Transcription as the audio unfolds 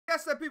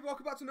Yes there people,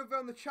 welcome back to another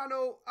video on the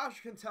channel. As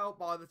you can tell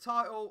by the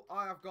title,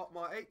 I have got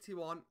my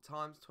 81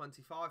 x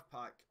 25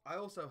 pack. I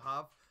also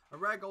have a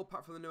rare gold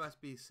pack from the new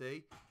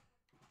SBC,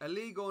 a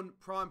League On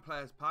Prime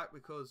Players pack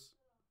because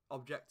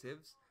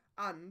objectives,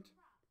 and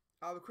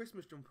I have a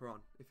Christmas jumper on,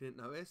 if you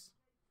didn't notice.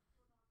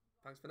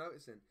 Thanks for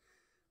noticing.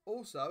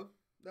 Also,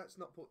 let's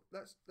take that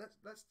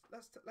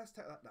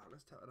down.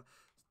 Let's take that down.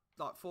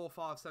 Like 4,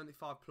 5,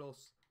 75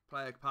 plus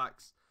player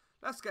packs.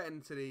 Let's get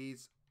into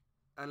these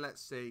and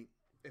let's see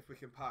if we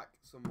can pack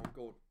someone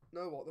good.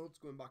 Know what? The hood's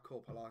going back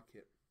up. I like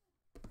it.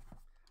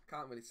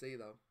 Can't really see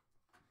though.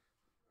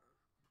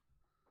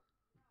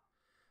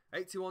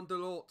 81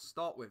 Deloitte to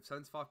start with.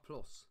 75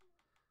 plus.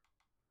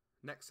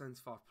 Next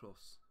 75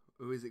 plus.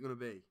 Who is it going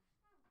to be?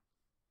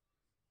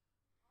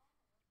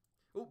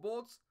 Oh,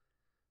 boards.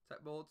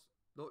 Tech boards.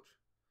 Dutch.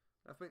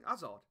 Left wing.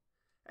 Hazard.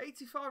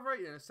 85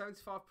 rating and a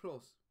 75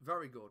 plus.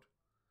 Very good.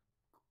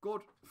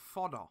 Good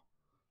fodder.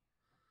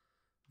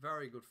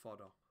 Very good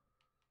fodder.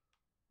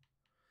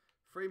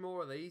 3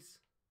 more of these.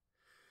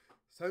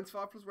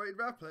 75 plus rated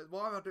rare players.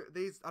 Why am I doing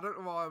these? I don't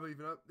know why I'm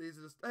even up. These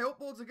are just. Hey,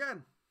 upboards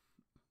again.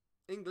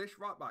 English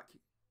right back.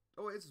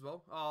 Oh, it is as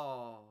well.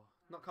 Oh,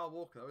 not Kyle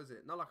Walker though, is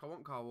it? Not like I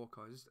want Kyle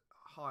Walker. It's just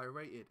higher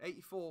rated.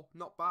 84,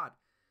 not bad.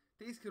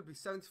 These could be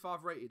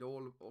 75 rated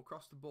all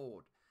across the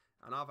board.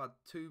 And I've had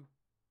 2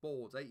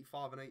 boards,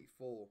 85 and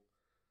 84.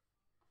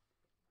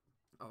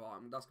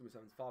 Alright, that's going to be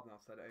 75 now,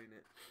 I've said it, ain't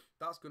it?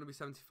 That's going to be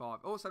 75.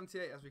 Oh,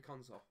 78 as we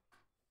console.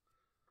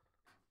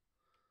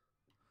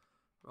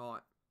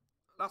 Right.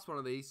 Last one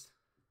of these.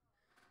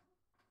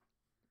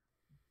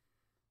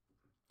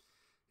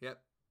 Yep.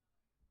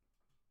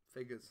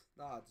 Figures.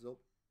 That adds up.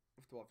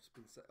 After what I've just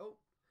been set. Oh.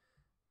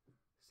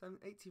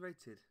 780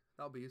 rated.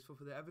 That'll be useful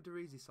for the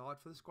Everdereezy side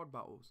for the squad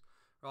battles.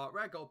 Right,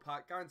 rare gold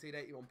pack. Guaranteed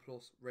 81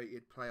 plus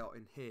rated player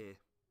in here.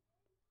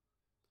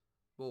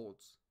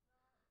 Boards.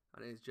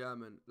 And it is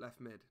German,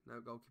 left mid,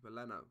 no goalkeeper,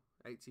 Leno.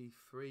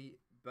 83,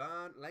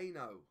 Bernd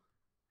Leno.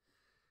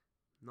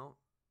 Not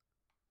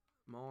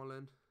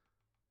Marlon.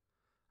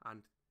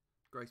 And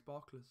Grace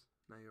Sparklers.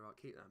 No, you're right,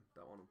 keep them,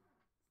 don't want them.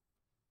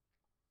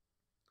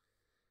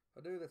 If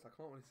I do this, I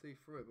can't really see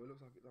through it, but it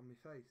looks like it's on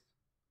my face.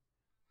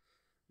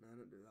 No,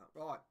 don't do that.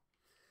 Right.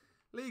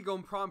 League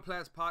On Prime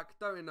Players Pack,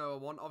 don't really know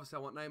what I want. Obviously, I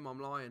want Neymar, I'm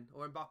lying.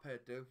 Or Mbappe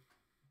would do.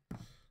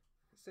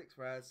 6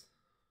 rares.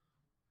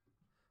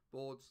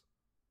 Boards.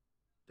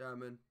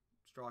 German,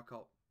 striker,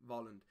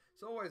 Volland.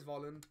 It's always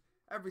Volland.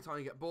 Every time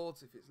you get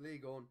boards, if it's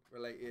League On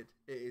related,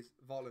 it is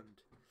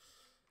Volland.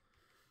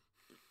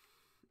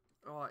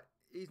 Alright,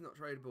 he's not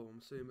tradable, I'm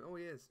assuming. Oh,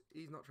 he is.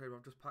 He's not tradable.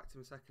 I've just packed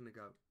him a second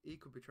ago. He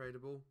could be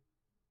tradable.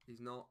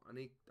 He's not. And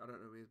I don't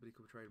know who he is, but he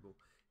could be tradable.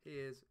 He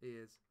is.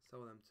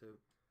 So are them too.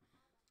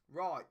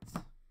 Right.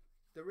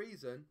 The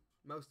reason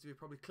most of you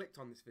probably clicked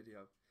on this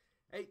video.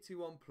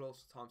 81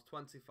 plus times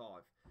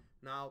 25.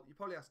 Now, you're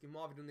probably asking,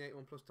 why have you done the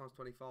 81 plus times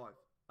 25?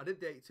 I did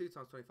the 82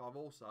 times 25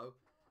 also.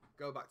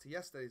 Go back to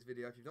yesterday's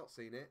video if you've not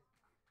seen it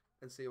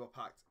and see what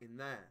I packed in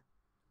there.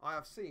 I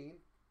have seen,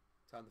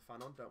 turn the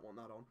fan on, don't want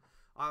that on.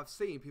 I have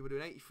seen people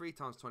doing 83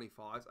 times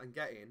 25s and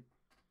getting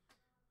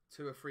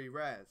 2 or 3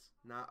 rares.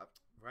 Now,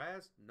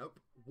 rares? Nope.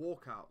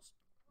 Walkouts.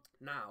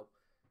 Now,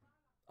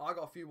 I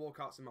got a few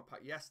walkouts in my pack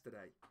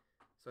yesterday.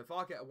 So if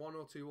I get 1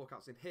 or 2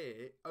 walkouts in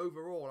here,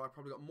 overall I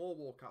probably got more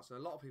walkouts than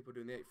a lot of people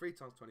doing the 83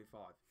 times 25.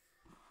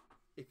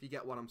 If you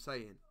get what I'm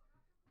saying.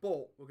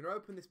 But we're going to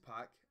open this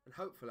pack and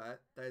hopefully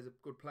there's a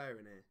good player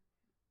in here.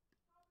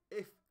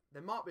 If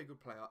there might be a good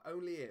player,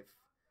 only if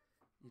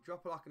you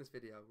drop a like on this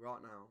video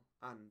right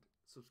now and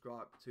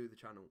subscribe to the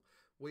channel.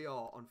 We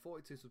are on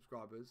 42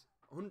 subscribers,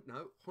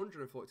 no,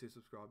 142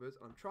 subscribers,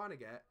 and I'm trying to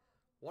get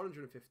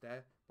 150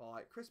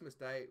 by Christmas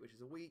Day, which is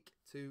a week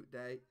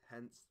today,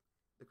 hence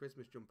the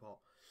Christmas jump pot.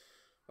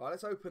 Right,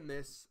 let's open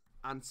this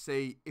and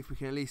see if we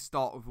can at least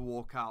start with a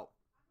walkout,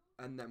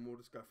 and then we'll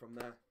just go from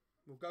there.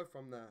 We'll go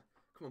from there.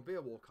 Come on, be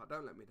a walkout.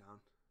 Don't let me down.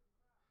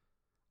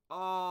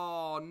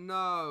 Oh,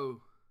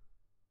 no.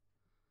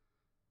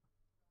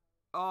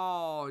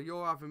 Oh,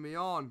 you're having me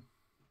on.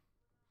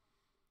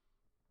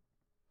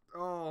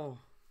 Oh.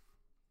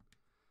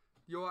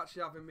 You're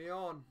actually having me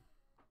on.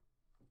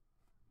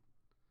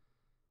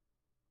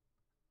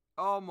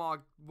 Oh, my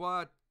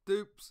word.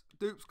 Dupes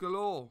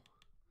galore.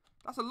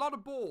 That's a lot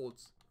of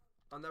boards.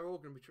 And they're all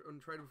going to be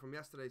untradeable from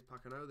yesterday's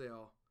pack. I know they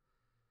are.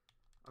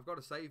 I've got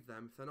to save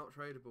them. If they're not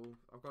tradable,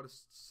 I've got to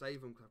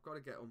save them because I've got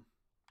to get them.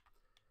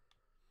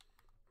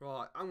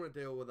 Right, I'm going to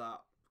deal with that.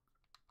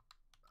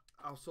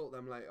 I'll sort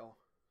them later.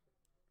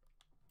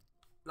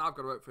 Now I've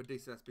got to wait for a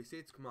decent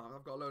SBC to come out.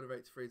 I've got a load of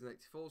 83s and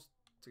 84s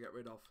to get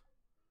rid of.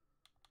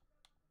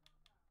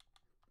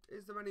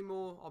 Is there any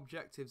more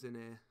objectives in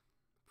here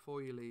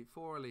before you leave?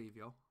 Before I leave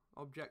you?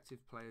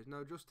 Objective players.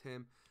 No, just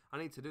him. I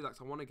need to do that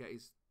because I want to get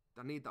his...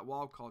 I need that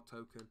wildcard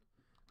token.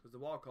 Because the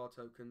wildcard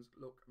tokens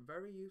look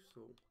very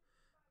useful.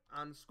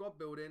 And squad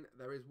building,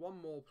 there is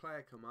one more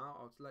player come out.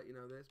 I'll just let you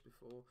know this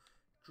before.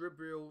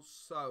 Dribriel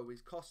So.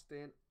 He's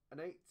costing an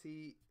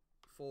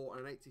 84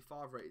 and an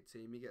 85 rated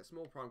team. You get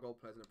small prime gold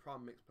players and a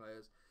prime mixed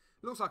players.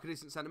 Looks like a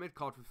decent centre mid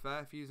card, for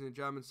fair, if you're using a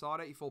German side.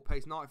 84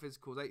 pace, 90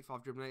 physicals,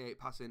 85 dribbling, 88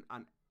 passing,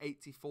 and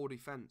 84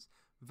 defence.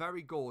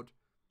 Very good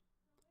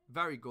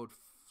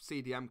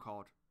CDM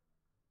card.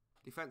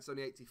 Defence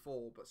only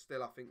 84, but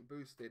still I think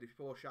boosted. If you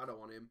pour Shadow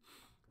on him,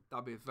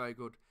 that'll be a very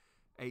good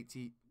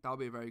that'll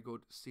be a very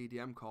good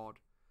CDM card.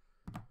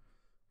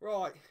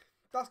 Right,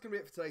 that's gonna be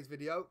it for today's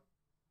video.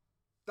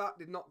 That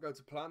did not go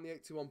to plan. The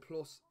 821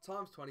 plus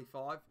times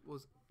 25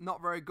 was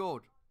not very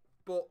good,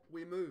 but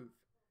we move.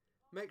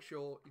 Make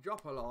sure you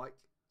drop a like,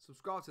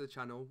 subscribe to the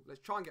channel. Let's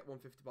try and get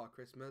 150 by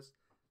Christmas.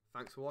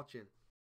 Thanks for watching.